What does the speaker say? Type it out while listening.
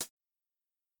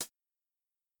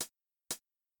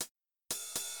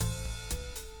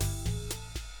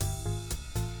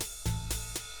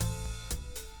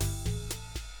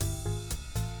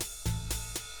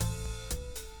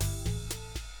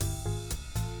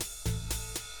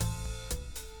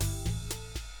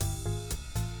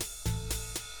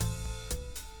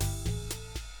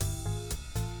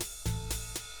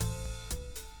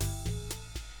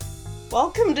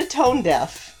Welcome to Tone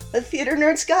Deaf, a theater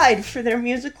nerd's guide for their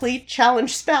musically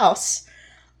challenged spouse.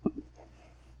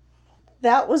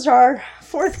 That was our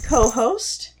fourth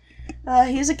co-host.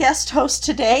 He's a guest host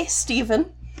today,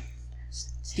 Steven.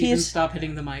 Steven, stop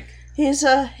hitting the mic. He's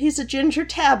a ginger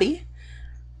tabby.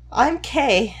 I'm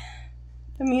Kay,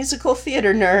 a musical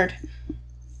theater nerd.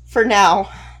 For now.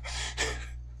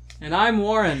 And I'm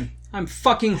Warren. I'm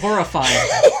fucking horrified.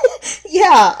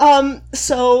 Yeah,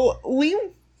 so we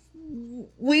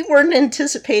weren't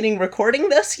anticipating recording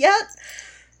this yet,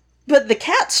 but the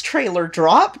Cats trailer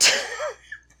dropped.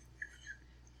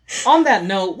 On that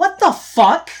note, what the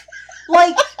fuck?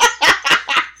 Like,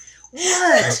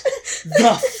 what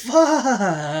the fuck?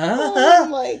 Oh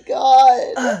my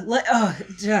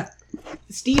god.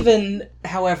 Steven,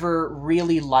 however,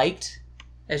 really liked,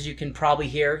 as you can probably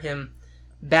hear him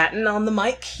batting on the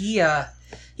mic, he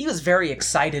was very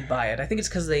excited by it. I think it's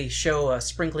because they show a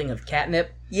sprinkling of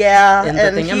catnip. Yeah, in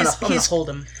the thing. I'm gonna hold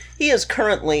him. He is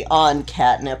currently on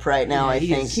catnip right now.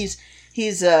 Yeah, I think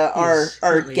he's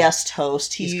our guest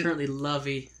host. He's currently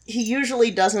lovey. He usually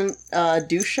doesn't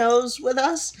do shows with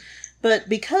us, but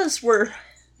because we're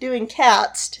doing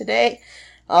Cats today,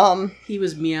 he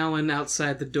was meowing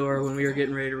outside the door when we were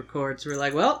getting ready to record. So we're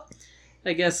like, well,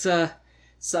 I guess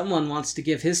someone wants to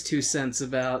give his 2 cents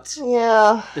about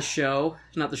the show.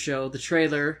 Not the show, the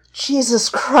trailer. Jesus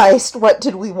Christ, what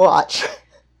did we watch?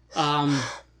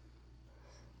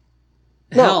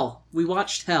 Hell. We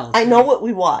watched Hell. I know what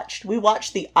we watched. We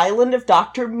watched The Island of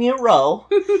Dr. Moreau.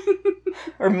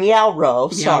 Or Meow-Ro,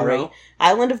 sorry. Meow-Ro.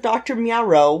 Island of Dr.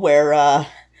 Meow-Ro, where a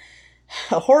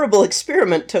horrible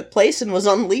experiment took place and was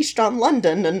unleashed on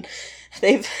London, and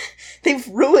they've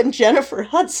ruined Jennifer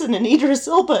Hudson and Idris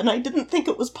Elba, and I didn't think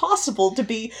it was possible to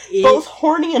be both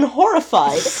horny and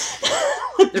horrified.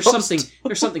 There's something.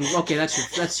 Okay,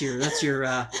 that's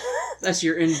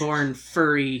your inborn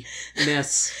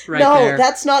furriness right there. No,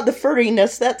 that's not the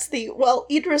furriness. That's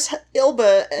Idris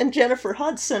Elba and Jennifer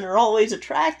Hudson are always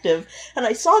attractive, and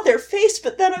I saw their face,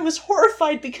 but then I was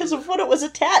horrified because of what it was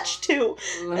attached to.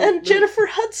 And Jennifer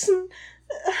Hudson.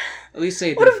 At least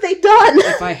say what have they done?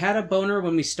 If I had a boner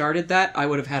when we started that, I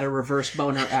would have had a reverse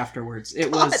boner afterwards.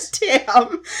 God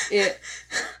damn.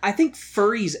 I think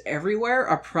furries everywhere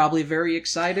are probably very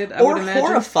excited, I would imagine. Or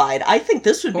horrified. I think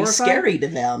this would be scary to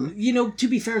them. You know, to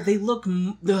be fair, they look...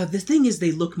 The thing is,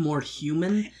 they look more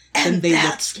human than they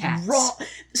look cats. Raw.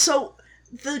 So,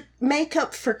 the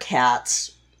makeup for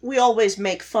cats... we always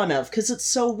make fun of, because it's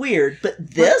so weird, but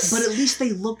this... But at least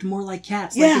they looked more like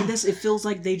cats. Yeah. Like in this, it feels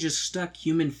like they just stuck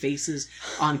human faces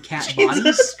on cat Jesus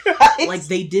bodies. Christ. Like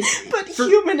they did... But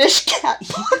humanish cat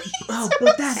bodies.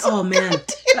 Oh man.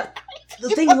 The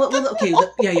thing...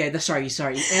 Sorry.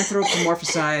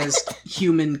 Anthropomorphized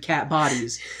human cat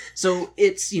bodies. So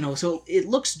it's, so it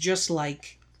looks just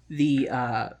like the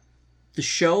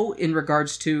show in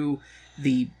regards to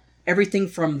the... everything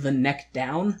from the neck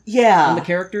down on the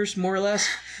characters, more or less.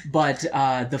 But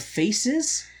the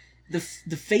faces,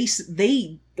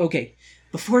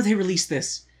 before they release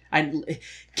this,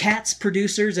 Cats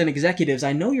producers and executives,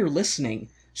 I know you're listening,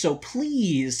 so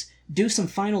please do some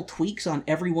final tweaks on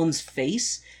everyone's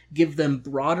face, give them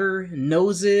broader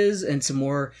noses and some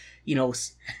more,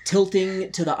 tilting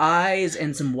to the eyes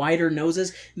and some wider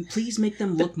noses. Please make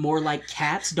them look more like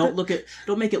cats. Don't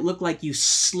make it look like you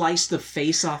sliced the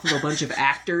face off of a bunch of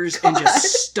actors and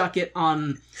just stuck it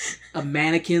on a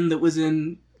mannequin that was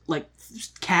in,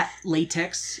 cat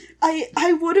latex.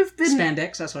 I would have been...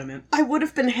 spandex, that's what I meant. I would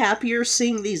have been happier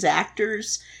seeing these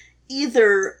actors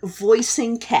either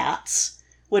voicing cats,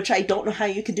 which I don't know how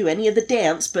you could do any of the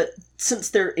dance, but since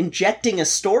they're injecting a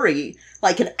story,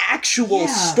 like an actual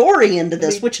story into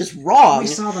this, which is wrong. We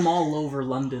saw them all over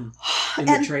London in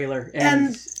the trailer.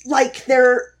 And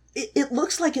it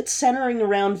looks like it's centering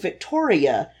around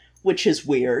Victoria, which is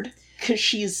weird, because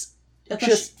she's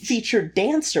featured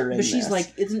dancer in this. But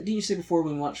she's didn't you say before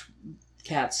when we watched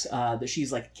Cats that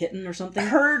she's like a kitten or something?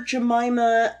 Her,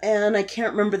 Jemima, and I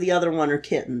can't remember the other one, are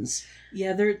kittens.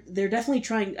 Yeah, they're definitely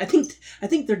trying. I think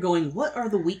they're going, what are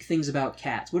the weak things about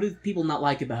Cats? What do people not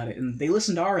like about it? And they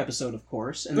listened to our episode, of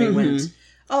course, and they went,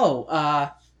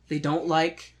 they don't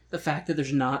like the fact that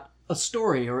there's not a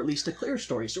story, or at least a clear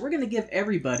story. So we're going to give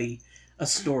everybody a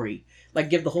story.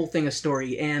 Give the whole thing a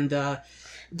story. And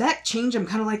that change, I'm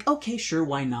kind of like, okay, sure,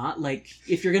 why not?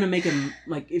 If you're going to make them,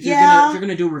 if you're going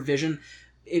to do a revision,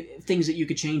 things that you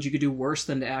could change, you could do worse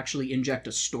than to actually inject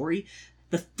a story.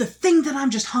 The thing that I'm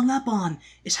just hung up on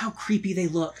is how creepy they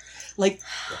look.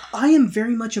 I am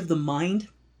very much of the mind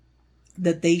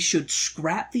that they should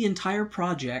scrap the entire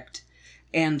project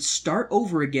and start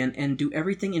over again and do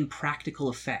everything in practical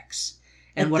effects.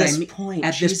 And at what this I mean point,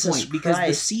 at Jesus this point, because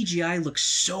Christ. the CGI looks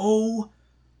so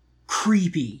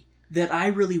creepy that I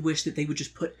really wish that they would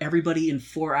just put everybody in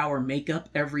 4-hour makeup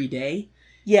every day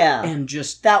Yeah, and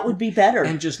just that would be better.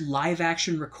 and just live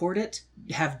action record it.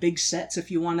 Have big sets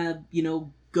if you want to,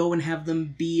 go and have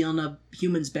them be on a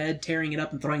human's bed, tearing it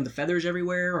up and throwing the feathers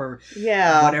everywhere, or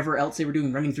yeah. whatever else they were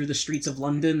doing, running through the streets of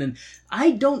London. And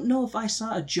I don't know if I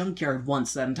saw a junkyard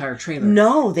once that entire trailer.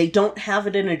 No, they don't have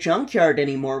it in a junkyard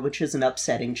anymore, which is an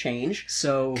upsetting change.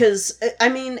 So, Because, I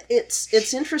mean,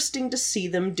 it's interesting to see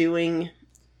them doing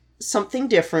something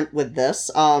different with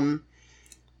this.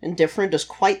 And different is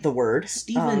quite the word.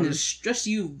 Steven is, just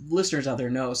you listeners out there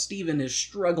know, Steven is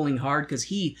struggling hard because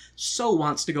he so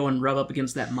wants to go and rub up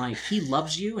against that mic. He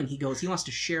loves you, and he wants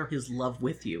to share his love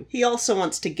with you. He also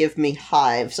wants to give me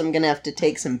hives. I'm gonna have to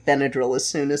take some Benadryl as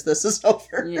soon as this is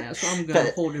over. Yeah, so I'm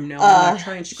gonna hold him now and I'm gonna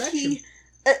try and scratch him.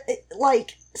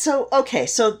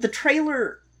 So the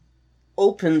trailer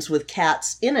opens with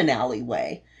cats in an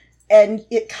alleyway, and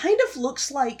it kind of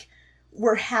looks like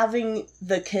we're having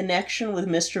the connection with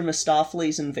Mr.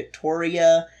 Mistopheles and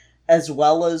Victoria, as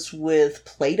well as with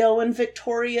Plato and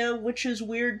Victoria, which is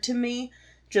weird to me.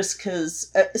 Just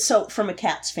because, so from a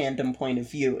Cats fandom point of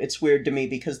view, it's weird to me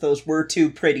because those were two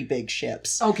pretty big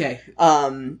ships. Okay.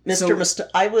 So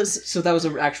that was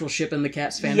an actual ship in the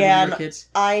Cats fandom Yeah, when you were kids?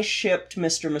 I shipped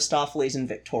Mr. Mistopheles and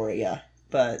Victoria,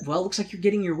 but... Well, it looks like you're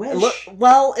getting your wish.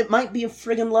 Well, it might be a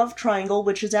friggin' love triangle,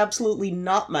 which is absolutely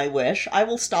not my wish. I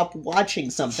will stop watching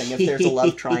something if there's a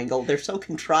love triangle. They're so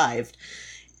contrived.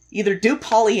 Either do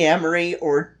polyamory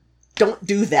or don't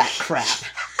do that crap.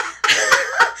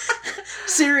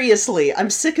 Seriously, I'm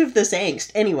sick of this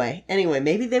angst. Anyway,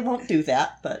 maybe they won't do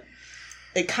that, but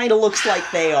it kind of looks like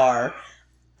they are.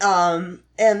 And,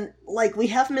 we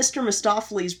have Mr.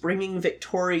 Mistopheles bringing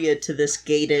Victoria to this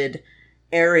gated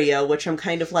area, which I'm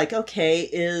kind of like, okay,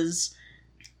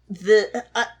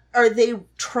 are they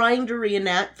trying to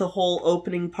reenact the whole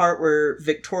opening part where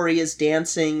Victoria's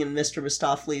dancing and Mr.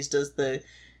 Mistopheles does the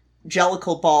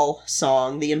Jellicle Ball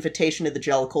song, the invitation to the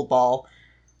Jellicle Ball,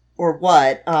 or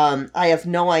what? I have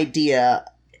no idea.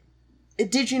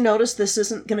 Did you notice this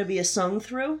isn't going to be a sung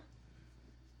through?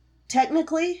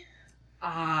 Technically?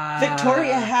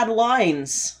 Victoria had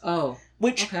lines. Oh.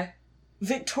 Which okay.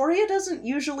 Victoria doesn't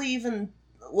usually even...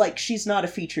 she's not a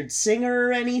featured singer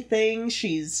or anything.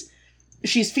 She's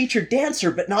featured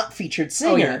dancer, but not featured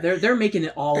singer. Oh yeah, they're making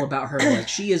it all about her.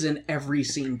 She is in every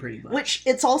scene pretty much. Which,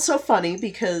 it's also funny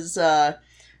because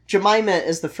Jemima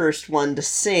is the first one to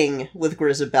sing with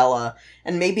Grisabella,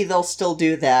 and maybe they'll still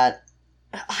do that.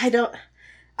 I don't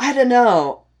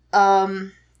know.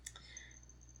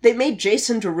 They made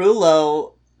Jason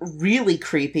Derulo really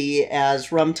creepy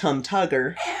as Rum Tum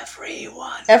Tugger.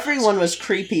 Everyone was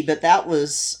creepy, but that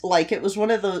was, it was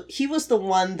one of the... He was the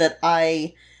one that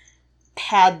I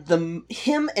had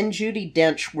him and Judi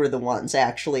Dench were the ones,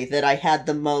 actually, that I had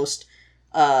the most,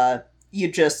 you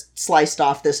just sliced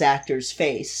off this actor's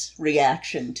face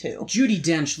reaction to. Judi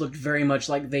Dench looked very much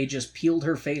like they just peeled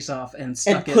her face off and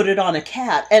put it on a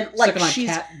cat. And, stuck it on a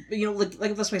cat,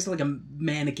 that's why it's like a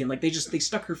mannequin. They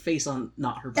stuck her face on,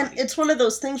 not her body. And it's one of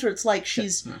those things where it's like,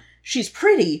 she's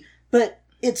pretty, but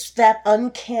it's that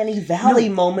uncanny valley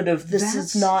moment of this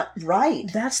is not right.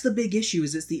 That's the big issue,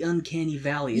 is it's the uncanny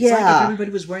valley. It's like if everybody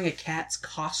was wearing a cat's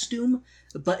costume,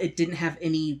 but it didn't have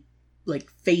any,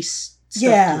 face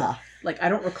stuff to it. I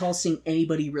don't recall seeing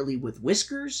anybody really with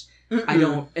whiskers.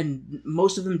 Mm-mm. And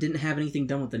most of them didn't have anything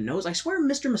done with the nose. I swear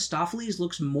Mr. Mistopheles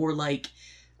looks more like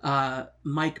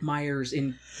Mike Myers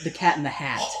in The Cat in the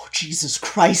Hat. Oh, Jesus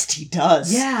Christ, he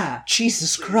does. Yeah.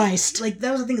 Jesus Christ.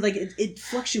 That was the thing, it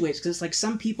fluctuates, because it's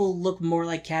some people look more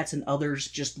like cats and others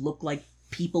just look like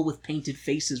people with painted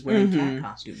faces wearing cat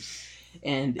costumes.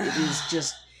 And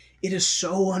it is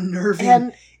so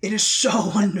unnerving. It is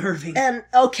so unnerving. And,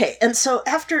 okay, and so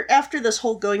after this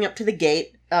whole going up to the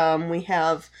gate, we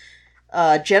have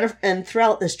Jennifer, and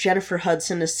throughout this, Jennifer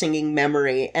Hudson is singing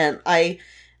Memory, and I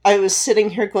was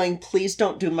sitting here going, please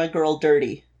don't do my girl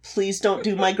dirty. Please don't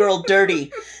do my girl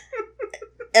dirty.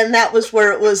 And that was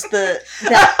where it was that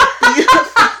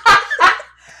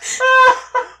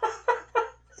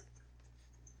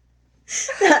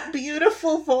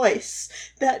beautiful voice,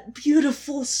 that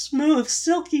beautiful, smooth,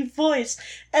 silky voice,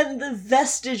 and the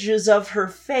vestiges of her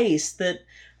face that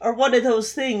are one of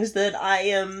those things that I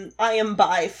am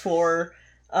by for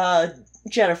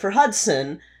Jennifer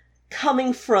Hudson,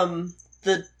 coming from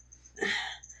the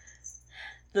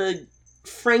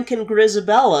Frank and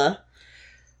Grisabella.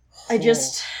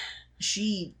 It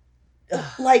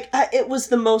was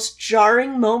the most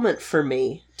jarring moment for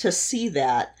me to see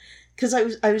that,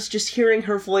 because I was just hearing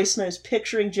her voice and I was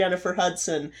picturing Jennifer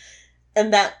Hudson,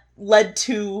 and that led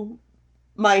to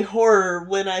my horror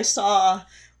when I saw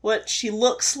what she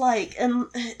looks like. And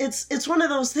it's one of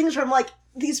those things where I'm like,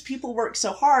 these people work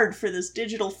so hard for this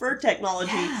digital fur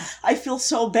technology. Yeah. I feel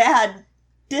so bad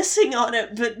dissing on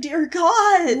it, but dear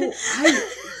God. Well,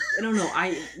 I don't know.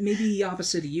 Maybe the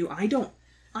opposite of you. I don't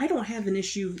have an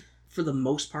issue for the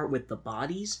most part with the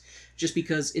bodies, just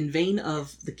because in vein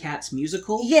of the Cats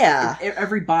musical, Yeah.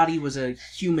 every body was a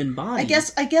human body.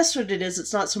 I guess what it is,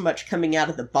 it's not so much coming out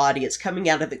of the body, it's coming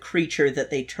out of the creature that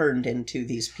they turned into,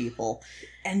 these people.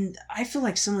 And I feel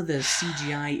like some of the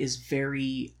CGI is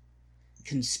very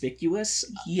conspicuous.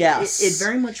 Yes. It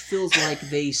very much feels like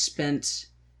they spent...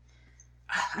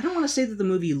 I don't want to say that the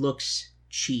movie looks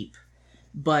cheap,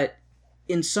 but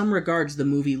in some regards the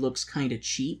movie looks kind of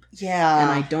cheap.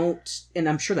 Yeah. And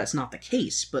I'm sure that's not the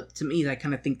case, but to me I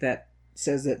kind of think that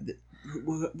says that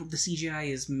the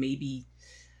CGI is maybe...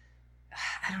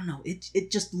 I don't know,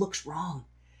 it just looks wrong.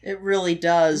 It really It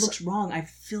does. looks wrong. I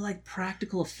feel like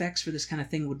practical effects for this kind of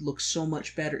thing would look so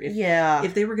much better. If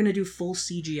If they were going to do full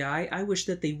CGI, I wish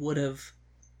that they would have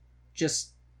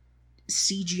just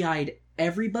CGI'd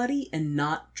everybody and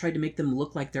not tried to make them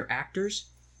look like they're actors.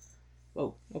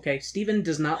 Oh, okay. Steven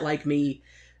does not like me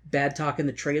bad talking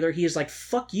the trailer. He is like,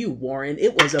 fuck you, Warren.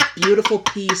 It was a beautiful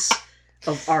piece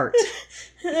of art.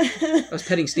 I was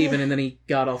petting Steven and then he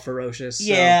got all ferocious. So.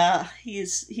 Yeah,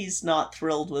 he's not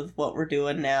thrilled with what we're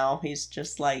doing now. He's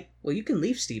just like... Well, you can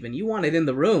leave, Steven. You wanted in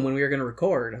the room when we were going to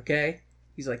record, okay?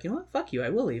 He's like, you know what? Fuck you. I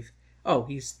will leave. Oh,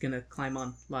 he's going to climb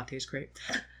on Latte's crate.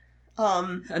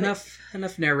 Enough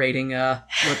narrating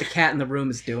what the cat in the room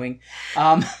is doing.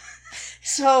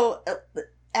 So,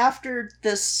 after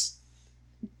this,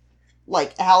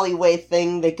 like, alleyway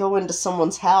thing, they go into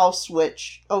someone's house,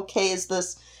 which, okay, is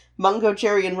this Mungo,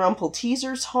 Jerry, and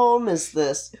Rumpelteaser's home? Is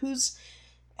this... who's...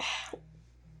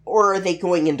 Or are they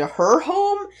going into her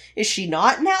home? Is she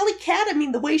not an alley cat? I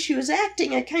mean, the way she was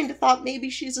acting, I kind of thought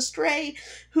maybe she's a stray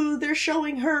who they're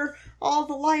showing her all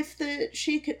the life that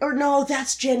she could... Or no,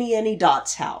 that's Jenny Any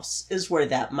Dot's house, is where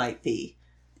that might be.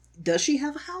 Does she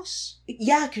have a house?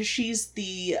 Yeah, because she's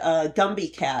the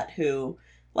Gumby cat who,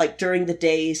 like, during the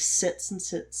day sits and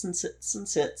sits and sits and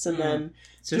sits, and then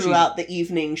So throughout the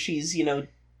evening she's,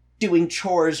 doing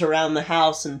chores around the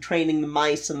house and training the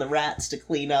mice and the rats to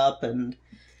clean up, and...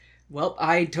 Well,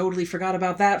 I totally forgot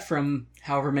about that from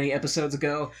however many episodes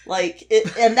ago.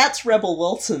 And that's Rebel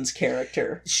Wilson's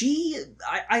character. When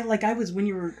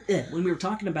we were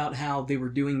talking about how they were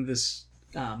doing this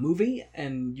movie,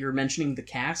 and you're mentioning the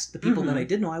cast, the people that I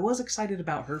did know, I was excited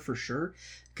about her for sure,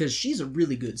 because she's a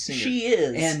really good singer. She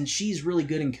is. And she's really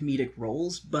good in comedic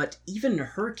roles, but even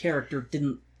her character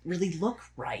didn't really look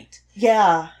right.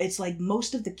 Yeah. It's like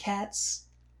most of the cats,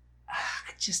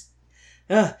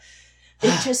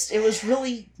 It was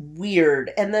really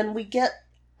weird. And then we get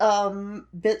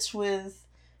bits with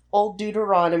Old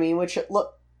Deuteronomy, which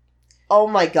oh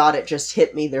my god, it just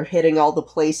hit me. They're hitting all the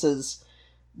places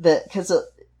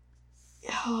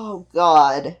oh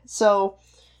god. So,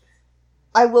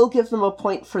 I will give them a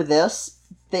point for this.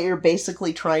 They are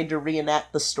basically trying to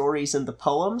reenact the stories in the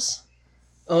poems.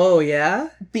 Oh, yeah?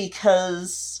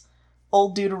 Because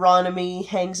Old Deuteronomy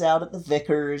hangs out at the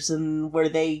Vickers, and where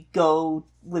they go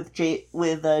with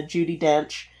Judi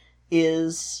Dench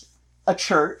is a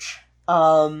church.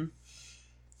 Or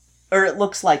it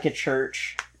looks like a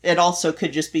church. It also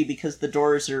could just be because the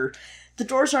doors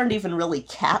aren't even really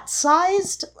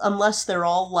cat-sized, unless they're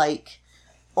all, like,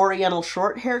 Oriental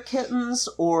Shorthair kittens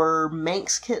or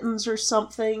Manx kittens or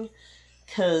something.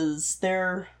 Because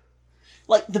they're...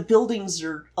 like, the buildings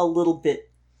are a little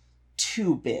bit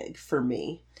too big for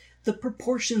me. The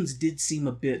proportions did seem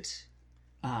a bit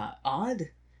odd.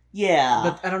 Yeah.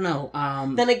 But I don't know.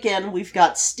 Then again, we've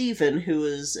got Steven, who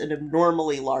is an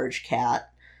abnormally large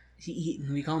cat.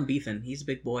 We call him Beefin. He's a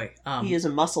big boy. He is a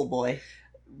muscle boy.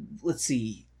 Let's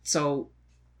see. So,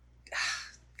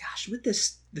 gosh, with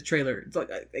the trailer, it's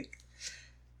like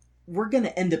we're gonna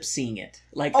end up seeing it.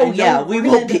 Like, oh yeah, we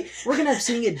will be. We're gonna end up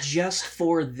seeing it just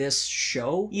for this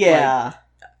show. Yeah.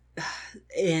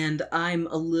 And I'm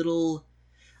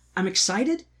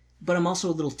excited, but I'm also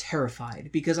a little terrified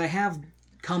because I have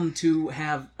come to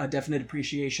have a definite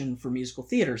appreciation for musical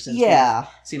theater since we've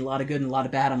seen a lot of good and a lot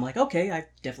of bad. I'm like, okay, I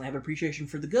definitely have an appreciation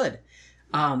for the good.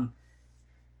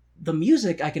 The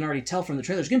music, I can already tell from the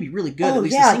trailer, is going to be really good. Oh, at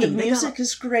least yeah, the the music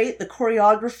is great, the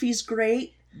choreography's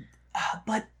great,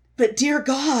 but dear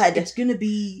God, it's going to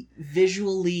be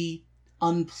visually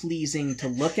unpleasing to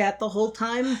look at the whole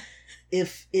time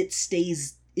if it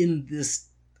stays in this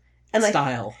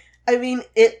style. I mean,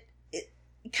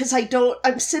 because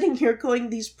I'm sitting here going,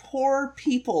 these poor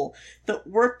people that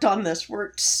worked on this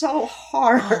worked so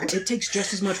hard. It takes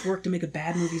just as much work to make a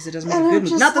bad movie as it does to make And a I'm good movie.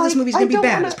 just Not that this like, movie's going to be I don't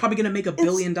bad. wanna- It's probably going to make $1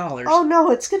 billion. Oh no,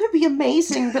 it's going to be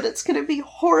amazing, but it's going to be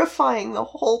horrifying the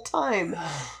whole time.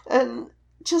 And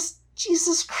just,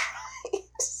 Jesus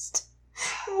Christ.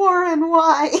 Warren,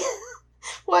 why?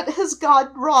 What has God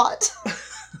wrought?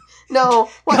 No,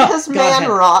 what has man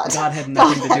wrought? God had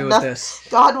nothing to do with this.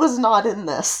 God was not in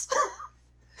this.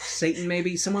 Satan,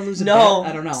 maybe? Someone lose a No,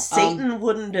 bet? I don't know. Satan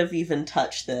wouldn't have even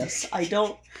touched this. I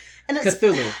don't... And it's,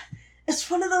 Cthulhu. it's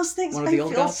one of those things One of I the feel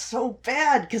old gods? so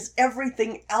bad, because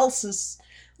everything else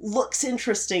looks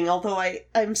interesting, although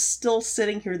I'm still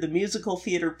sitting here, the musical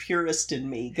theater purist in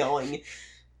me, going...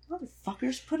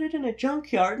 Motherfuckers, put it in a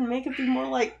junkyard and make it be more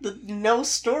like the no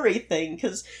story thing,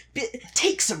 because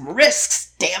take some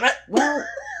risks, damn it! Well,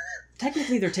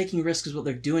 technically they're taking risks is what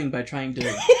they're doing by trying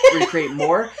to recreate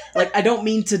more. Like, I don't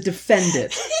mean to defend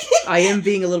it. I am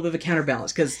being a little bit of a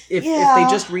counterbalance, because if they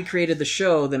just recreated the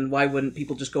show, then why wouldn't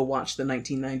people just go watch the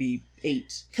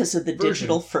 1998 Because of the version?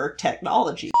 digital fur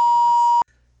technology.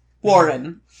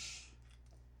 Warren.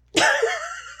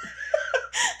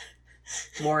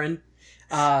 Warren.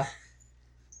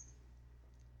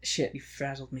 Shit, you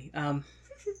frazzled me.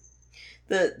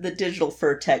 The digital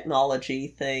fur technology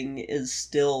thing is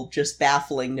still just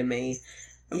baffling to me.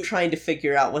 I'm trying to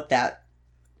figure out what that...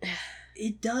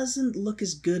 It doesn't look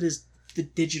as good as the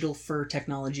digital fur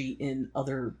technology in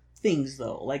other things,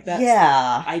 though. Like, that's...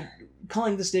 Yeah.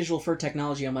 Calling this digital fur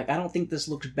technology, I'm like, I don't think this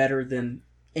looks better than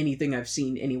anything I've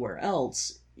seen anywhere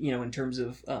else, in terms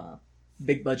of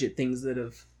big budget things that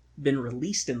have been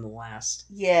released in the last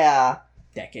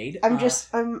decade.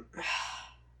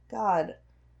 God.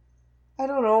 I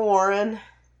don't know, Warren.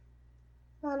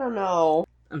 I don't know.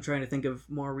 I'm trying to think of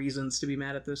more reasons to be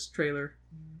mad at this trailer.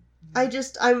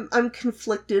 I'm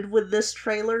conflicted with this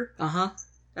trailer. Uh-huh.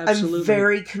 Absolutely. I'm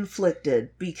very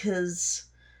conflicted, because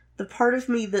the part of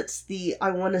me that's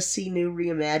I want to see new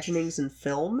reimaginings in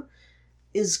film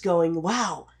is going,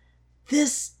 wow,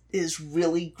 this is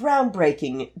really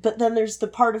groundbreaking. But then there's the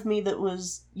part of me that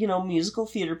was, musical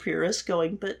theater purist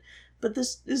going, but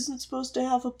this isn't supposed to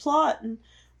have a plot, and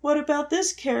what about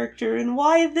this character, and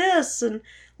why this? And,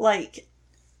 like,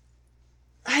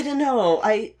 I don't know.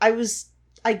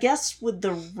 I guess with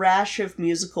the rash of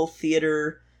musical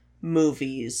theater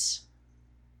movies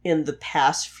in the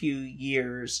past few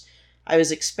years, I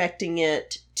was expecting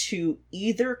it to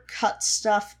either cut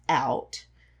stuff out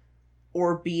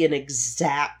or be an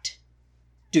exact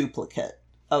duplicate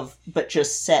but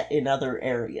just set in other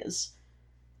areas.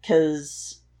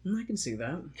 Because I can see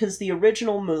that. Because the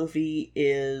original movie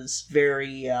is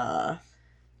very,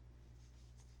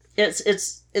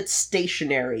 it's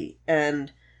stationary,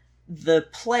 and the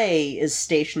play is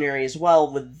stationary as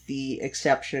well, with the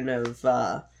exception of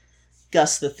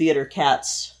Gus the Theater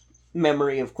Cat's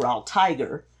memory of Growl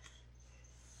Tiger.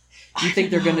 Do you think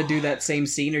they're going to do that same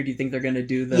scene, or do you think they're going to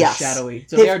do the shadowy?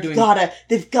 So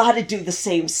they've got to do the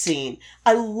same scene.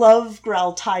 I love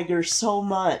Growl Tiger so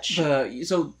much.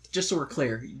 So just so we're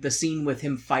clear, the scene with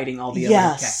him fighting all the other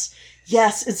cats.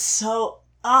 Yes, it's so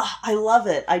I love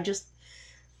it.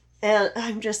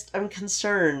 I'm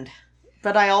concerned,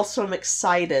 but I also am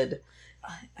excited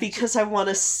because I want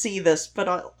to see this, but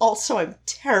I'm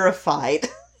terrified.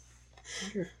 I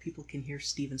wonder if people can hear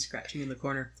Steven scratching in the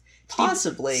corner.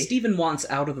 Possibly. Steven wants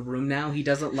out of the room now. He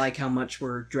doesn't like how much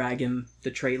we're dragging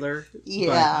the trailer.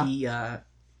 Yeah. But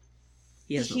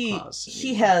he has no claws.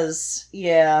 He has,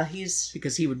 he's...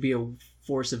 Because he would be a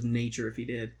force of nature if he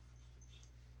did.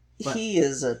 But... He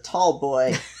is a tall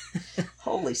boy.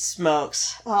 Holy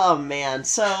smokes. Oh, man.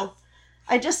 So,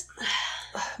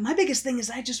 my biggest thing is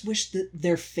I just wish that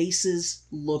their faces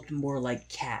looked more like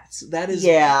cats. That is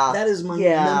my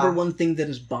number one thing that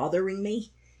is bothering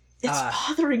me. It's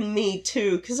bothering me,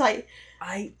 too, because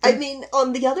I mean,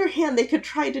 on the other hand, they could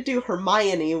try to do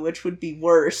Hermione, which would be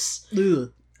worse.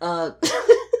 Ugh.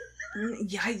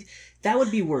 That would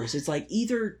be worse. It's like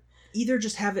either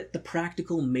just have it the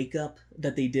practical makeup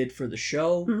that they did for the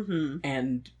show,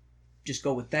 and just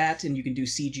go with that, and you can do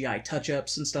CGI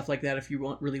touch-ups and stuff like that if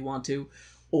you really want to,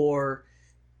 or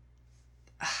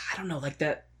I don't know, like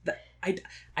that.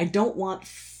 I don't want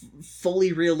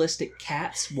fully realistic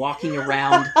cats walking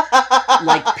around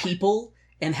like people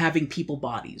and having people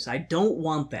bodies. I don't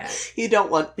want that. You don't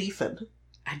want beefing.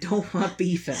 I don't want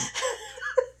beefing.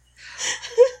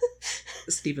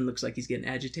 Steven looks like he's getting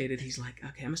agitated. He's like,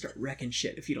 okay, I'm gonna start wrecking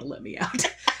shit if you don't let me out.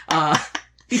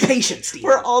 Be patient, Steven.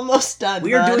 We're almost done,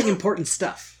 We are doing important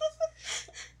stuff.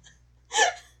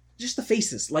 just the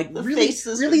faces, like The really,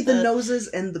 faces really with the the- noses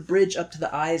and the bridge up to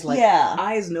the eyes, like Yeah.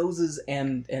 eyes, noses,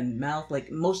 and mouth.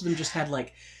 Like most of them just had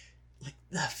like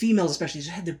the females especially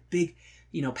just had their big,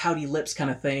 pouty lips kind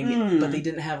of thing, but they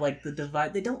didn't have like the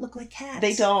divide. They don't look like cats.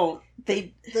 They don't.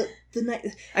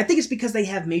 I think it's because they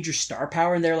have major star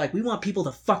power, and they're like, we want people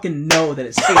to fucking know that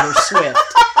it's Taylor Swift.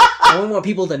 And we want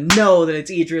people to know that it's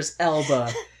Idris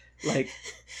Elba. Like,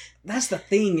 that's the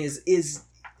thing is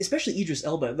especially Idris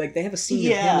Elba. Like, they have a scene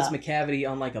of him as McCavity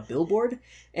on like a billboard,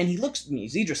 and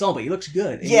he's Idris Elba. He looks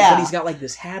good. And but he's got like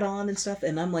this hat on and stuff,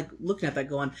 and I'm like looking at that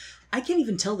going, I can't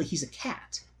even tell that he's a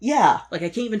cat. Yeah. Like, I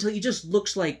can't even tell. He just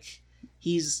looks like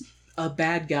he's a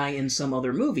bad guy in some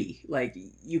other movie. Like,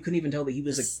 you couldn't even tell that he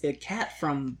was a cat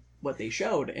from what they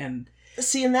showed. And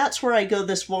see, and that's where I go,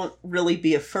 this won't really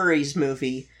be a furries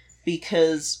movie,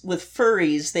 because with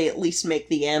furries, they at least make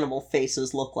the animal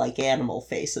faces look like animal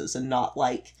faces and not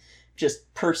like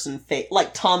just person face,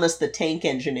 like Thomas the Tank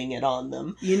Engineering it on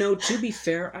them. To be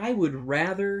fair, I would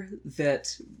rather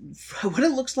that, what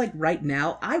it looks like right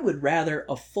now, I would rather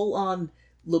a full-on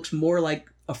looks more like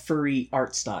a furry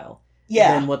art style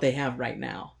than what they have right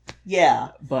now. Yeah.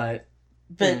 But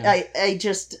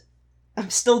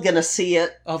I'm still gonna see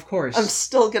it. Of course. I'm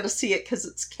still gonna see it because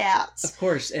it's cats. Of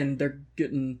course, and they're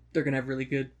gonna have really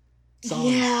good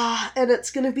songs. Yeah, and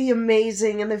it's gonna be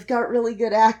amazing, and they've got really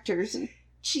good actors, and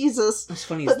Jesus. It's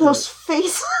funny. But those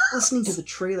faces. Listening to the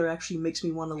trailer actually makes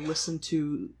me want to listen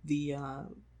to the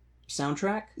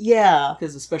soundtrack. Yeah.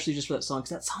 Because especially just for that song, because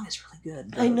that song is really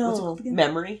good. I know. What's it called again?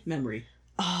 Memory.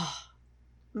 Oh,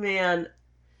 man.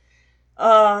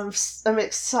 I'm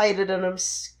excited and I'm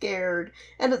scared.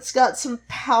 And it's got some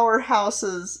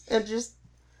powerhouses and just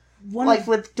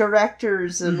with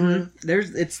directors and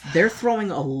they're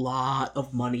throwing a lot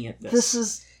of money at this. This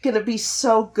is gonna be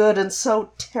so good and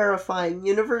so terrifying.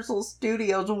 Universal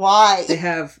Studios, why? They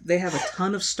have a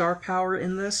ton of star power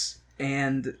in this,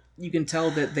 and you can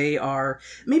tell that they are.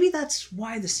 Maybe that's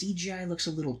why the CGI looks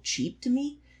a little cheap to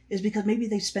me. Is because maybe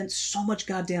they spent so much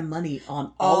goddamn money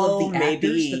on all of the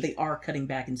actors that they are cutting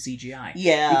back in CGI.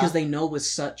 Yeah. Because they know with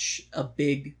such a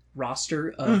big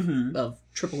roster of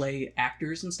AAA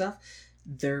actors and stuff,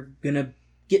 they're gonna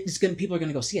people are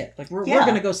gonna go see it. Like we're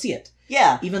gonna go see it.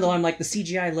 Yeah. Even though I'm like the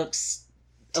CGI looks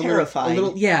terrifying. A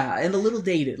little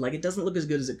dated. Like it doesn't look as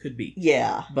good as it could be.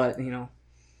 Yeah. But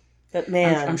But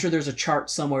man, I'm sure there's a chart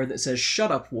somewhere that says,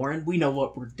 "Shut up, Warren. We know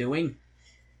what we're doing."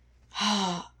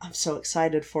 I'm so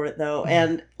excited for it though,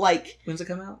 and like, when's it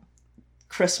come out?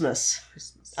 Christmas.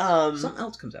 Something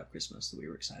else comes out Christmas that we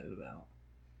were excited about.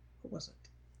 What was it?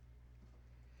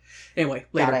 Anyway,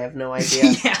 later. God, I have no idea.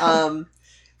 Yeah.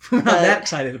 We're not that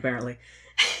excited apparently.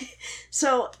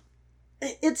 So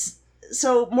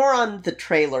more on the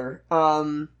trailer.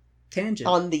 Tangent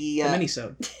on the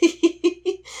minisode.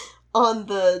 on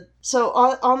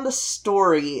the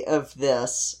story of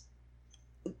this.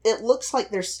 It looks like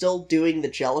they're still doing the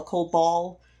Jellicle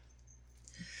Ball,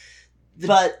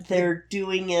 but they're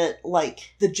doing it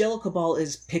like... The Jellicle Ball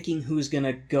is picking who's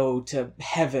gonna go to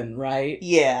heaven, right?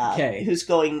 Yeah. Okay. Who's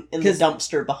going in the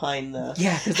dumpster behind the...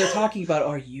 Yeah, because they're talking about,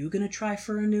 are you gonna try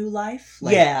for a new life?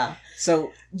 Yeah.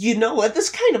 So... You know what? This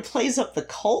kind of plays up the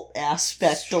cult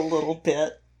aspect a little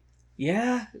bit.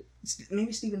 Yeah.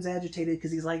 Maybe Steven's agitated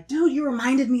because he's like, dude, you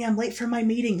reminded me I'm late for my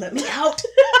meeting. Let me out.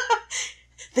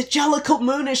 The Jellicle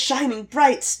moon is shining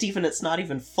bright. Stephen, it's not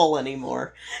even full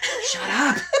anymore. Shut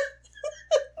up.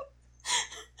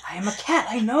 I am a cat.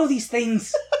 I know these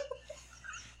things.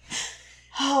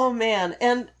 Oh, man.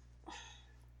 And,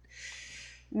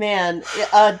 man,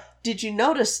 did you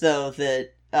notice, though,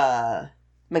 that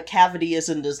McCavity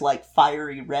isn't as, like,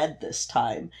 fiery red this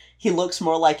time? He looks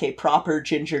more like a proper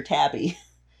ginger tabby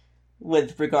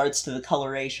with regards to the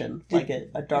coloration. Like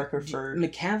a darker fur.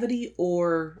 McCavity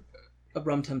or... a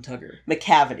Rum Tum Tugger.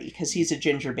 McCavity, because he's a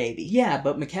ginger baby. Yeah,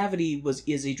 but McCavity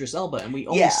is Idris Elba, and we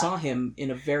only saw him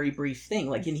in a very brief thing.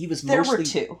 Like, and he was mostly... There were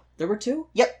two. There were two?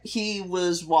 Yep, he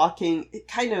was walking,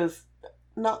 kind of,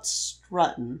 not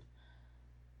strutting.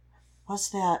 What's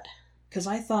that? Because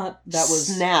I thought that was...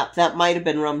 Snap, that might have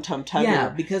been Rum Tum Tugger. Yeah,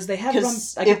 because they had Rum...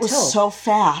 It was so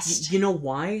fast. You know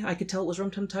why I could tell it was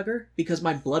Rum Tum Tugger? Because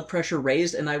my blood pressure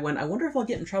raised, and I went, I wonder if I'll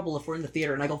get in trouble if we're in the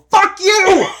theater, and I go, fuck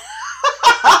you!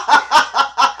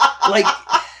 Like,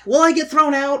 will I get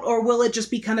thrown out, or will it just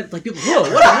be kind of like people, whoa,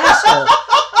 what an asshole?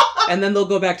 And then they'll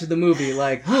go back to the movie,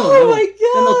 like, oh my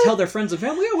God. Then they'll tell their friends and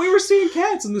family, we were seeing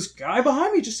cats, and this guy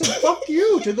behind me just said, fuck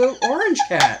you, to the orange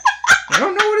cat. I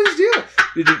don't know what his deal.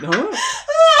 Did you know?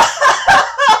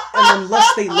 And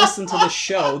unless they listen to the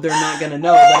show, they're not going to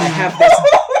know that I have this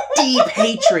deep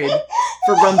hatred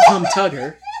for Rum Tum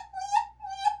Tugger.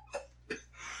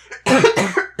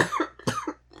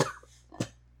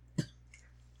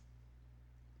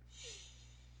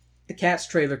 Cats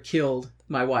trailer killed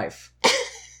my wife.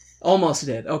 Almost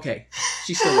did. Okay.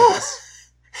 She's still with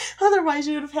us. Otherwise,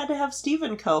 you would have had to have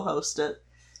Steven co-host it.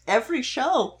 Every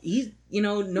show. He,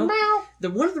 no.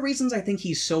 One of the reasons I think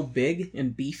he's so big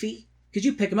and beefy, because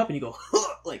you pick him up and you go,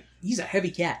 like, he's a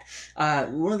heavy cat.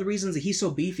 One of the reasons that he's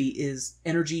so beefy is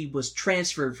energy was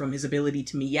transferred from his ability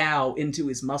to meow into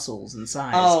his muscles and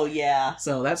size. Oh, yeah.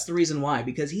 So that's the reason why,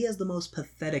 because he has the most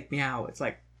pathetic meow. It's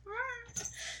like,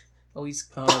 oh, he's...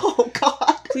 oh,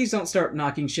 God. Please don't start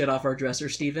knocking shit off our dresser,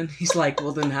 Steven. He's like,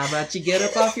 well, then how about you get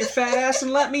up off your fat ass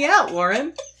and let me out,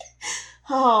 Warren?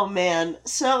 Oh, man.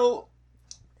 So,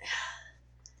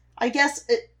 I guess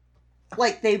it,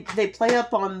 like, they play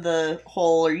up on the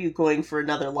whole, are you going for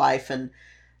another life? And,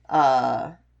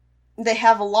 they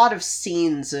have a lot of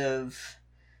scenes of,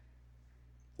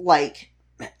 like,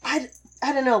 I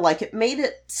don't know, like, it made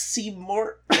it seem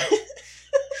more...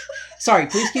 Sorry,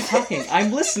 please keep talking.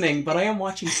 I'm listening, but I am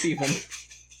watching Steven.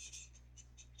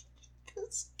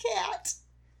 This cat.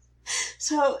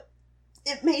 So,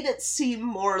 it made it seem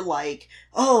more like,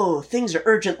 oh, things are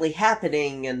urgently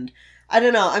happening, and I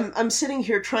don't know, I'm sitting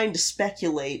here trying to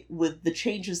speculate with the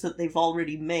changes that they've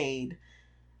already made.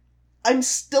 I'm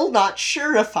still not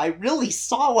sure if I really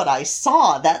saw what I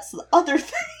saw. That's the other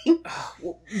thing.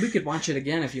 Well, we could watch it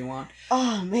again if you want.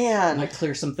 Oh, man. Might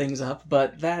clear some things up,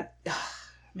 but that...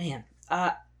 man,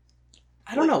 I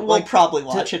don't know. We'll probably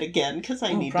watch it again, because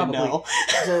I need probably. to know.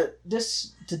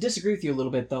 To disagree with you a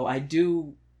little bit, though, I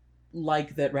do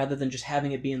like that rather than just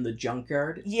having it be in the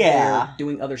junkyard, yeah, they're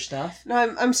doing other stuff.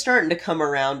 No, I'm starting to come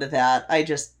around to that.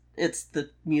 It's the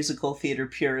musical theater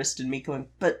purist in me going,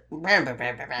 but...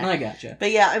 I gotcha.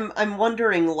 But yeah, I'm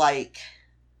wondering, like,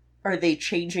 are they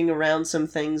changing around some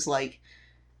things? Like,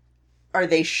 are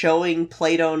they showing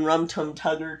Plato and Rum Tum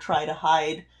Tugger try to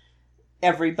hide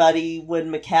everybody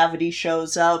when McCavity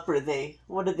shows up? Or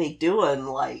what are they doing?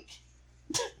 Like,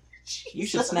 you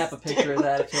should snap a picture of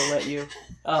that if he'll let you.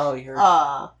 Oh, you're...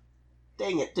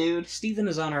 dang it, dude. Steven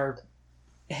is on our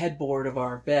headboard of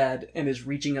our bed and is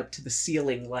reaching up to the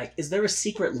ceiling like, is there a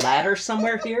secret ladder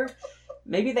somewhere here?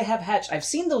 Maybe they have hatched... I've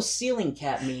seen those ceiling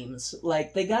cat memes.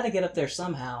 Like, they gotta get up there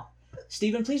somehow.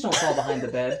 Steven, please don't fall behind the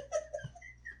bed.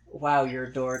 Wow, you're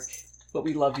a dork. But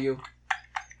we love you.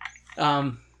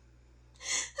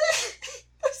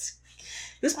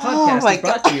 This podcast is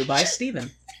brought to you by Steven.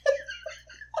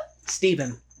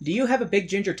 Steven, do you have a big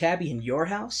ginger tabby in your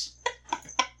house?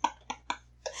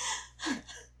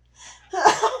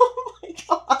 Oh my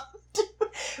god.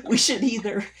 We should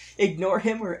either ignore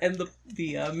him or end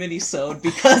the mini-sode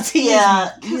because he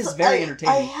is very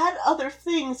entertaining. I had other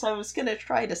things I was going to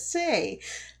try to say.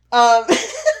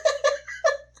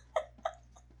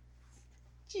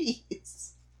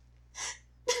 Jeez.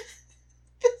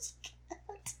 This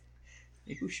cat.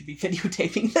 Maybe we should be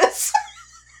videotaping this.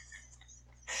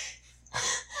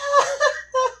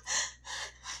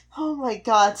 Oh my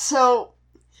god, so...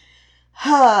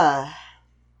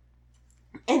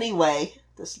 anyway,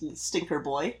 this stinker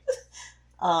boy.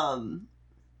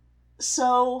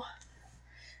 So...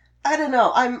 I don't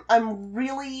know, I'm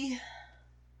really...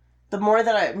 The more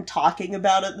that I'm talking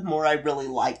about it, the more I really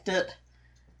liked it.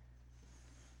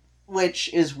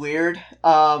 Which is weird.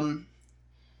 But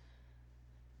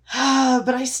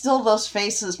I still, those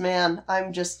faces, man,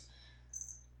 I'm just...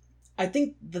 I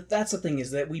think that's the thing,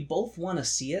 is that we both want to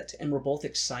see it, and we're both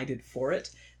excited for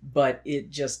it, but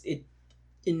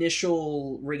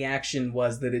initial reaction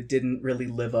was that it didn't really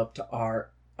live up to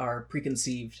our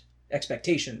preconceived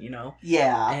expectation, you know?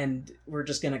 Yeah. And we're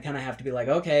just gonna kind of have to be like,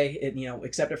 okay,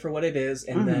 accept it for what it is,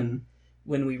 and then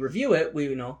when we review it, we,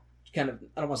 kind of,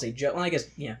 I don't want to say judge, well, I guess,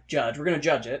 judge. We're gonna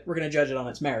judge it. We're gonna judge it on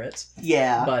its merits.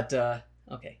 Yeah. But,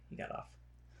 okay, you got off.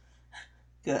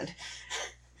 Good.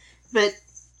 But...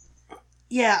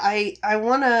 yeah, I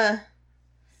wanna...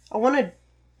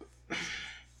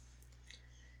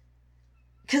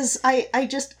 Because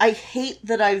I hate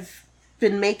that I've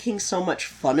been making so much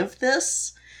fun of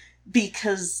this,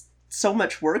 because so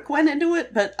much work went into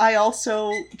it, but I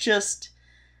also just...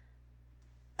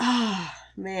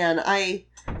 man,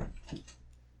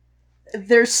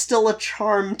 there's still a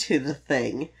charm to the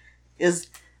thing, because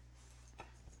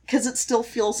it still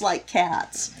feels like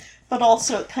Cats. But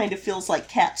also, it kind of feels like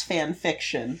Cats fan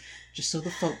fiction. Just so the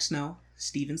folks know,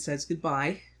 Steven says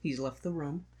goodbye. He's left the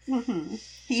room. Mm-hmm.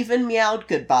 He even meowed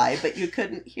goodbye, but you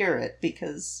couldn't hear it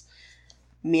because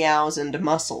meows into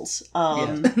muscles.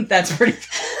 Yeah, that's pretty...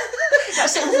 That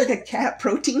sounds like a cat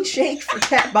protein shake for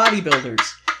cat bodybuilders.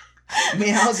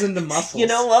 Meows into muscles. You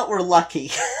know what? We're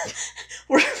lucky.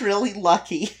 we're really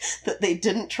lucky that they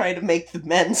didn't try to make the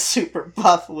men super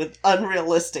buff with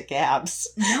unrealistic abs.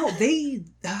 No, they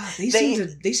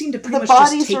seem to pretty much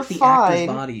bodies just are take the fine.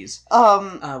 actors'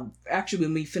 bodies. Actually,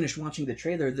 when we finished watching the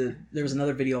trailer, there was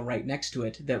another video right next to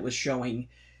it that was showing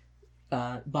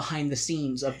behind the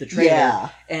scenes of the trailer, Yeah.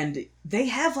 and they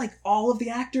have like all of the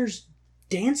actors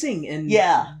dancing, and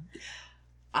Yeah.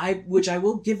 which I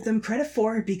will give them credit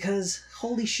for, because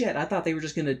holy shit, I thought they were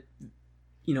just gonna,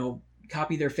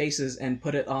 copy their faces and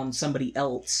put it on somebody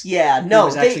else. Yeah, no,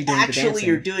 was they actually doing the actually dancing.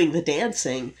 are doing the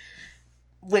dancing,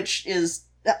 which is,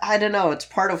 I don't know, it's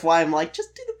part of why I'm like,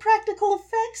 just do the practical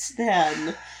effects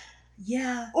then.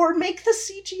 Yeah. Or make the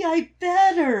CGI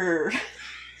better.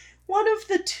 One of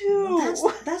the two.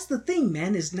 Well, that's the thing,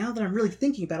 man, is now that I'm really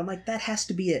thinking about it, I'm like, that has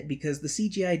to be it, because the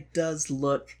CGI does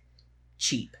look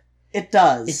cheap. It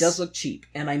does. It does look cheap,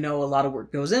 and I know a lot of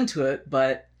work goes into it,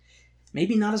 but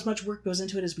maybe not as much work goes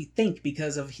into it as we think,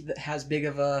 because of as big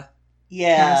of a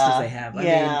cast as they have. I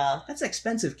mean, that's an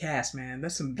expensive cast, man.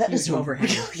 That's some huge overhead.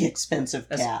 Really expensive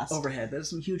cast. Overhead. That's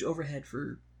some huge overhead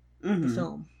for the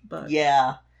film. But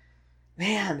yeah.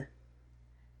 Man.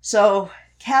 So,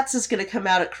 Cats is going to come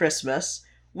out at Christmas.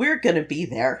 We're going to be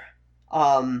there.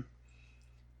 I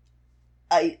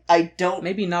don't...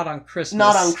 Maybe not on Christmas.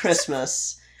 Not on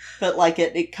Christmas. But, like,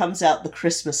 it comes out the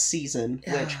Christmas season,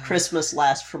 which Christmas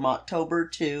lasts from October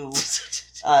to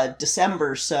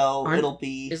December, so it'll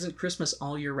be... Isn't Christmas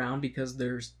all year round because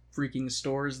there's freaking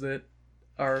stores that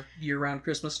are year-round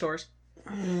Christmas stores?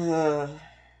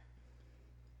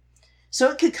 So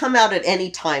it could come out at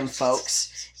any time,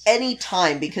 folks. Any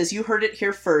time, because you heard it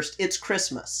here first. It's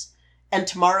Christmas. And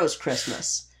tomorrow's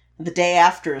Christmas. The day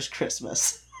after is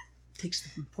Christmas.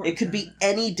 It could be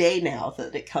any day now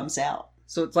that it comes out.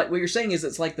 So it's like, what you're saying is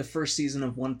it's like the first season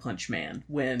of One Punch Man,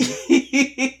 when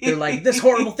they're like, this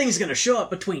horrible thing's gonna show up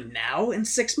between now and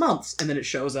 6 months, and then it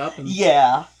shows up. And...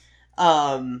 Yeah.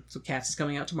 So Cats is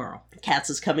coming out tomorrow. Cats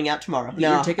is coming out tomorrow. Get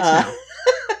your tickets now.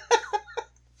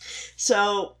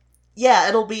 So, yeah,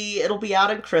 it'll be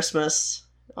out in Christmas,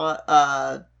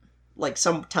 like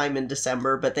sometime in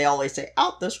December, but they always say,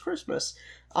 out this Christmas.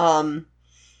 And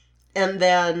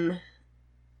then,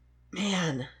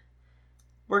 man...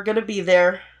 We're gonna be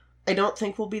there. I don't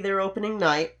think we'll be there opening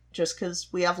night, just because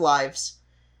we have lives.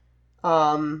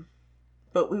 But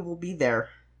we will be there.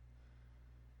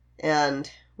 And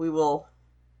we will...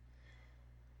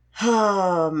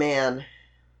 Oh, man.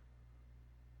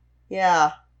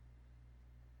 Yeah.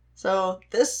 So,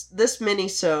 this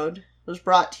mini-sode was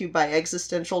brought to you by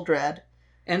Existential Dread.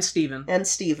 And Steven.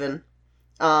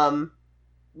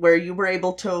 Where you were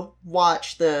able to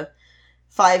watch the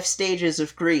 5 stages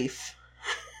of grief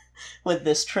with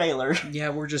this trailer. Yeah,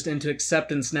 we're just into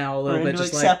acceptance now a little bit.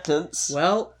 Just acceptance. Like,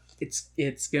 well,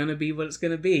 it's gonna be what it's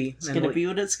gonna be. It's gonna be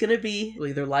what it's gonna be. We'll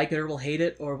either like it or we'll hate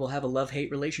it, or we'll have a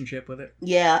love-hate relationship with it.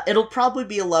 Yeah, it'll probably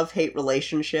be a love-hate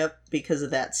relationship because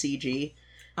of that CG.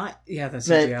 That's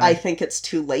but CGI. I think it's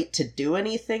too late to do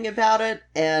anything about it,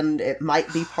 and it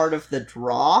might be part of the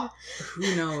draw.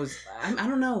 Who knows? I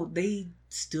don't know. They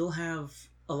still have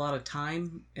a lot of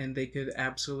time, and they could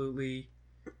absolutely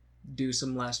do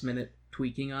some last-minute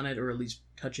tweaking on it, or at least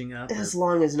touching up. As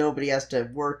long as nobody has to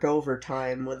work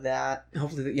overtime with that.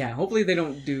 Hopefully they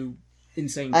don't do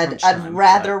insane I'd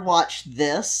rather watch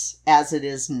this as it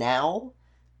is now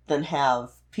than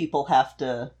have people have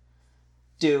to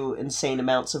do insane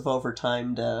amounts of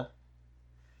overtime to...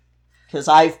 Because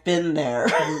I've been there.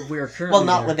 We're currently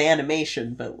not there. with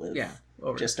animation, but with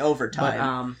just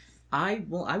overtime. But, I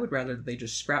would rather they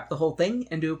just scrap the whole thing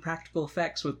and do practical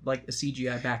effects with, like, a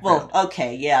CGI background. Well,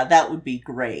 okay, yeah, that would be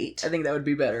great. I think that would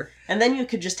be better. And then you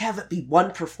could just have it be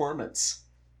one performance.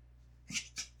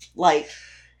 Like...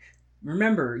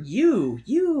 Remember, you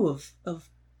of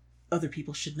other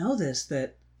people should know this,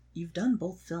 that you've done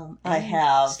both film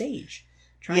and stage.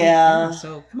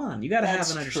 So, come on, you gotta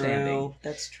have an understanding.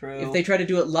 That's true. If they try to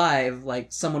do it live,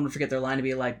 like, someone would forget their line and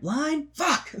be like, line?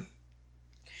 Fuck!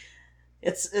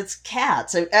 It's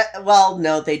Cats. Well,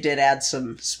 no, they did add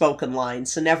some spoken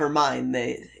lines, so never mind.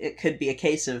 It could be a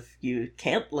case of you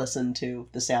can't listen to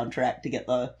the soundtrack to get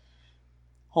the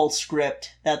whole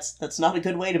script. That's not a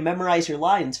good way to memorize your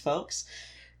lines, folks.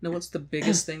 No, what's the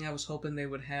biggest thing I was hoping they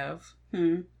would have?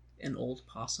 An old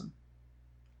possum.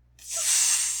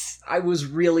 I was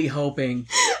really hoping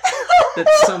that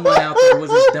someone out there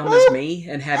was as dumb as me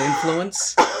and had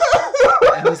influence.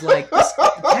 I was like, this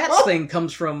cats thing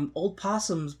comes from Old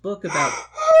Possum's book about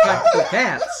practical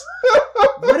cats.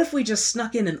 What if we just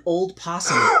snuck in an old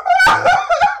possum?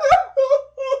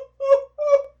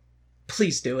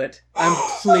 Please do it.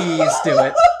 Please do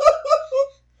it.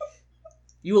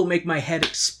 You will make my head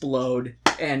explode,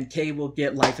 and Kay will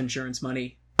get life insurance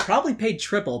money. Probably paid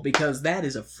triple, because that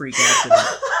is a freak accident.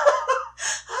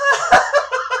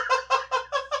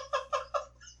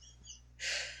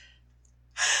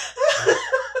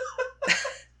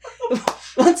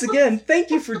 Once again, thank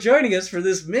you for joining us for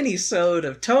this mini-sode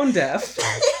of Tone Deaf.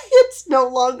 It's no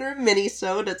longer a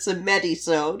mini-sode, it's a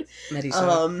medi-sode.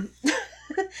 Medi-sode.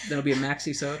 That'll be a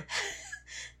maxi-sode.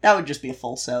 That would just be a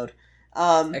full-sode.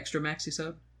 Extra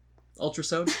maxi-sode?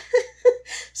 Ultra-sode?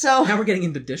 So... Now we're getting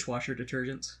into dishwasher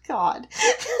detergents. God.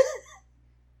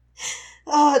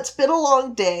 Oh, it's been a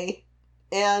long day,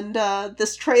 and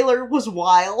this trailer was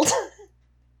wild.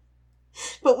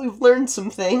 But we've learned some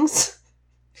things.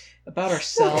 About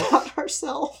ourselves. About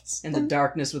ourselves. And the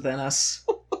darkness within us.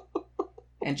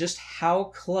 And just how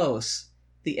close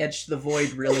the edge to the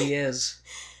void really is.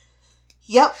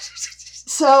 Yep.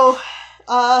 So,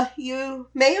 you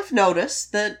may have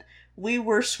noticed that we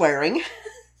were swearing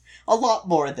a lot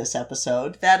more this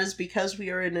episode. That is because we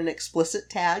are in an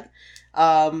explicit tag.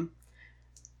 The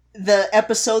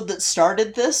episode that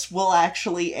started this will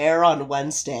actually air on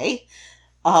Wednesday.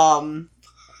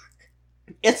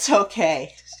 It's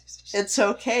okay. It's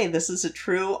okay. This is a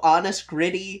true, honest,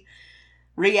 gritty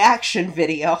reaction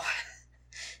video.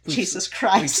 Jesus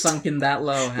Christ. We've sunken that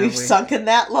low, haven't we? We've sunken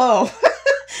that low.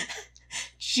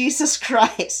 Jesus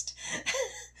Christ.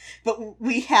 But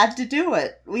we had to do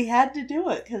it. We had to do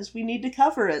it because we need to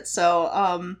cover it.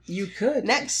 So, you could.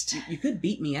 Next. You could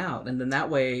beat me out, and then that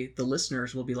way the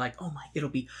listeners will be like, oh my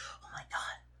God, Warren,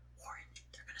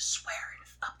 they're going to swear in an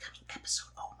upcoming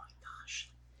episode. Oh my gosh.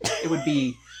 It would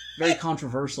be very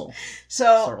controversial.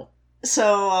 So,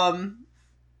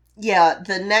 yeah,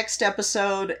 the next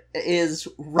episode is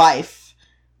rife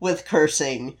with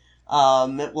cursing.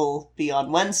 It will be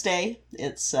on Wednesday.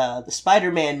 It's the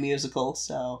Spider-Man musical,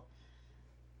 so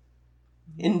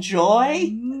enjoy.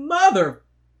 Mother.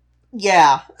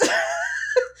 Yeah.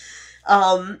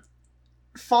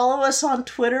 Follow us on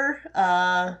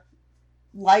Twitter.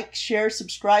 Like, share,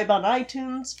 subscribe on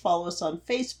iTunes. Follow us on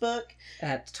Facebook.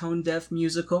 At Tone Deaf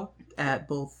Musical. At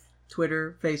both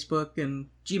Twitter, Facebook, and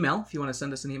Gmail, if you want to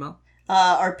send us an email.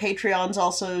 Our Patreon's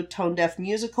also Tone Deaf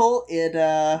Musical.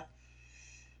 It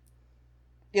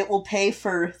will pay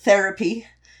for therapy,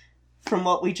 from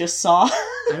what we just saw.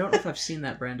 I don't know if I've seen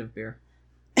that brand of beer.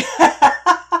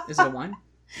 Is it a wine?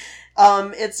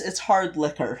 It's hard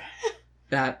liquor.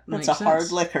 That makes sense.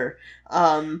 Hard liquor.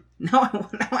 Now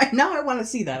I want to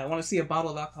see that. I want to see a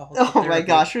bottle of alcohol. Oh my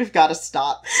gosh, we've got to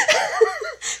stop.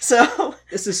 So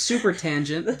this is Super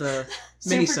Tangent, the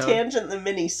Super Tangent, the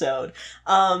mini-sode.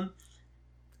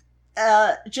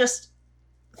 Just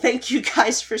thank you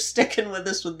guys for sticking with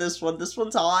us with this one. This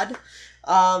one's odd.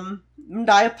 And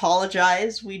I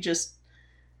apologize. We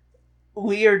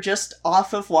are just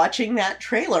off of watching that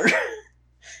trailer.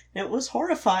 It was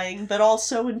horrifying, but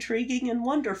also intriguing and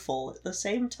wonderful at the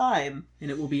same time. And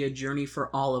it will be a journey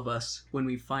for all of us when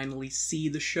we finally see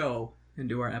the show and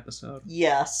do our episode.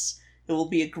 Yes. It will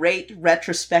be a great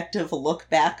retrospective, a look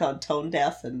back on Tone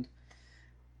Deaf and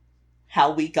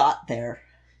how we got there.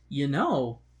 You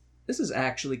know, this is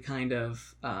actually kind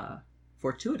of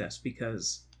fortuitous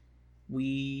because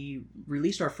we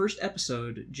released our first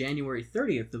episode January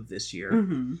 30th of this year,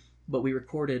 but we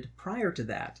recorded prior to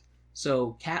that.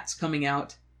 So Cats coming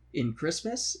out in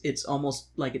Christmas, it's almost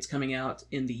like it's coming out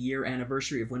in the year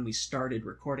anniversary of when we started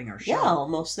recording our show. Yeah,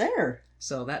 almost there.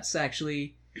 So that's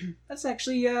actually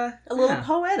a little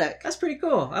poetic. That's pretty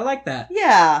cool. I like that.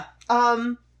 Yeah.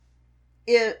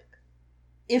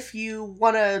 If you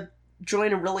want to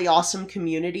join a really awesome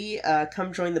community,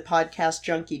 come join the Podcast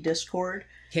Junkie Discord.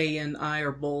 Kay and I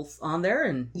are both on there,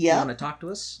 and you want to talk to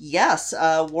us? Yes.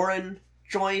 Warren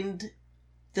joined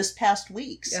this past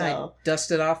week. So I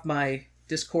dusted off my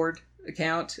Discord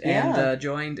account and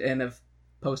joined and have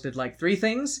posted like 3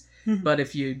 things. But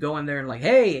if you go in there and like,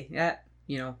 hey,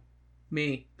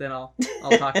 me, then I'll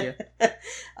talk to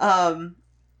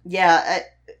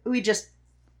you.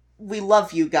 We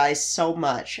love you guys so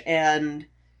much, and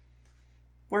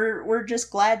we're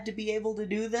just glad to be able to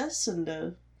do this and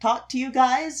to talk to you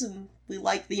guys, and we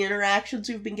like the interactions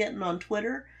we've been getting on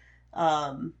Twitter.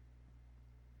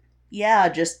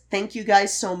 Just thank you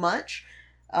guys so much.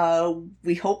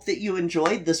 We hope that you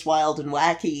enjoyed this wild and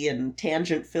wacky and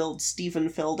tangent-filled,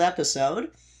 Stephen-filled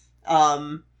episode.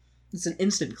 It's an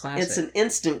instant classic. It's an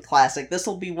instant classic. This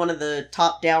will be one of the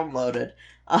top downloaded.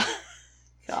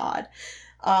 God.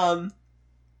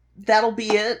 That'll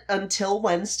be it until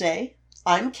Wednesday.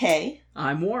 I'm Kay.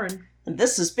 I'm Warren. And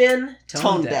this has been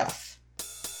Tone Deaf.